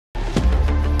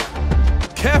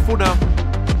Careful now.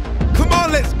 Come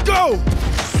on, let's go!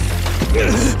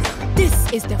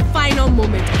 This is the final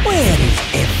moment. Where is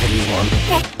everyone?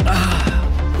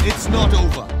 It's not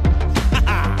over.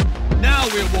 Now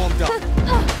we're warmed up.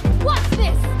 What's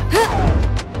this?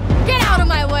 Get out of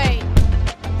my way!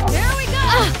 Here we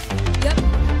go! Yep.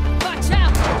 Watch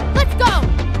out! Let's go!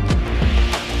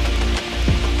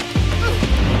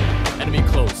 Enemy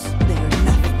close. They're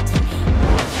nothing to me.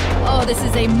 Oh, this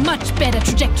is a much better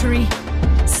trajectory.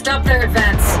 Stop their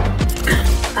advance.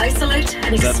 Isolate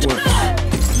and That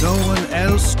works. No one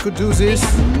else could do this?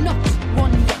 Not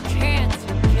one that can't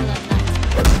kill a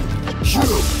knight. You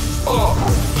are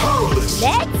powerless.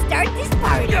 Let's start this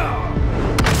party.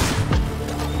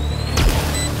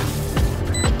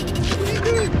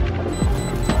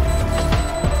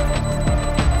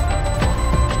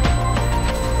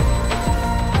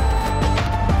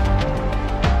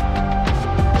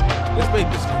 Let's make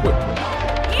this quick.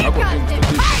 Here comes the